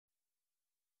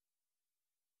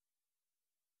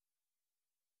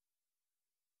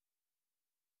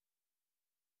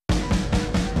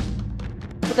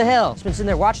What the hell? Just been sitting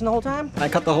there watching the whole time? I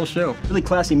cut the whole show. Really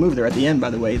classy move there at the end, by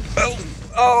the way.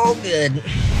 Oh, good.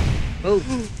 Oh.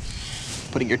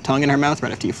 Putting your tongue in her mouth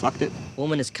right after you fucked it.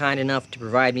 Woman is kind enough to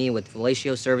provide me with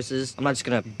fellatio services. I'm not just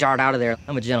gonna dart out of there.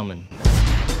 I'm a gentleman.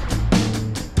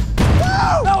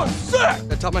 That was sick!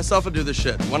 I taught myself to do this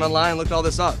shit. Went online, looked all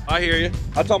this up. I hear you.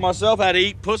 I taught myself how to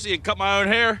eat pussy and cut my own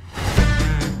hair.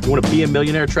 You want to be a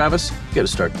millionaire, Travis? You gotta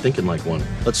start thinking like one.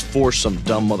 Let's force some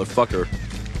dumb motherfucker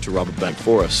to rob a bank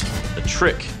for us. A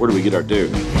trick. Where do we get our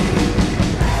dude?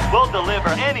 We'll deliver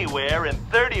anywhere in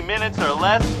 30 minutes or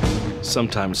less.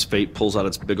 Sometimes fate pulls out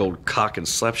its big old cock and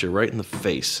slaps you right in the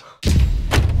face.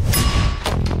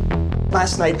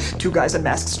 Last night, 2 guys in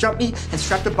masks jumped me and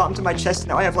strapped a bomb to my chest.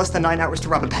 Now I have less than 9 hours to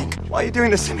rob a bank. Why are you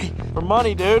doing this to me? For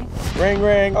money, dude. Ring,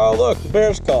 ring. Oh, look, the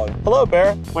bear's calling. Hello,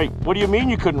 Bear. Wait, what do you mean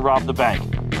you couldn't rob the bank?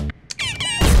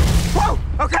 Whoa,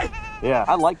 okay. Yeah,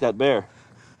 I like that bear.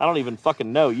 I don't even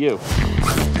fucking know you.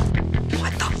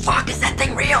 What the fuck? Is that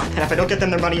thing real? And if I don't get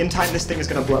them their money in time, this thing is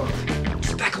gonna blow.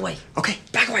 Just back away. Okay.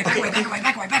 Back away, back away, back away,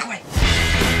 back away, back away.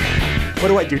 What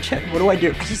do I do, Chet? What do I do?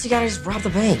 I guess you gotta just rob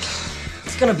the bank.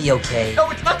 It's gonna be okay.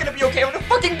 No, it's not gonna be okay. I'm gonna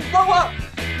fucking blow up.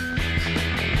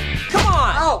 Come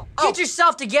on! Get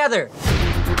yourself together!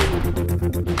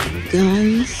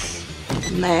 Guns,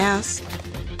 mask.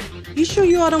 You sure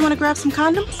you all don't want to grab some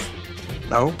condoms?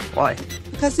 No, why?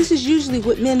 Because this is usually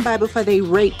what men buy before they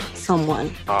rape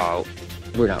someone. Oh,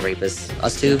 we're not rapists.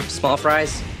 Us two, small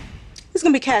fries. It's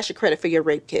gonna be cash or credit for your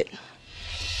rape kit.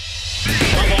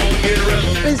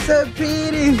 It's so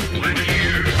pretty.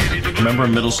 Remember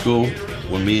in middle school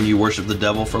when me and you worshiped the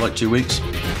devil for like 2 weeks?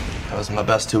 That was my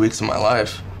best 2 weeks of my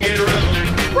life.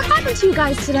 What happened to you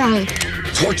guys today?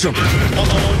 Torture.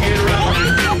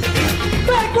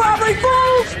 Bank robbery,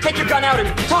 fools! Take your gun out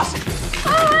and toss it!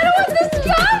 Oh, I don't want this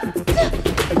gun!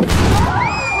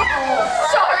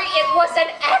 Sorry, it was an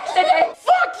accident!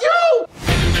 Fuck you!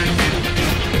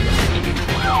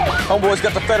 Homeboy's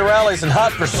got the federales in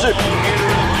hot pursuit.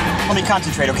 Let me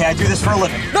concentrate, okay? I do this for a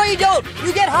living. No, you don't!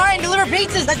 You get high and deliver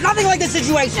pizzas! That's nothing like this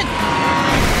situation!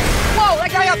 Whoa,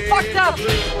 that guy got fucked up!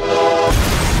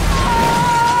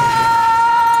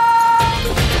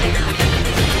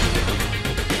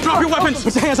 Drop your weapons!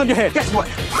 Put your hands on your head. Guess what?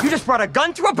 You just brought a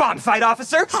gun to a bomb fight,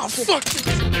 officer. Oh, fuck.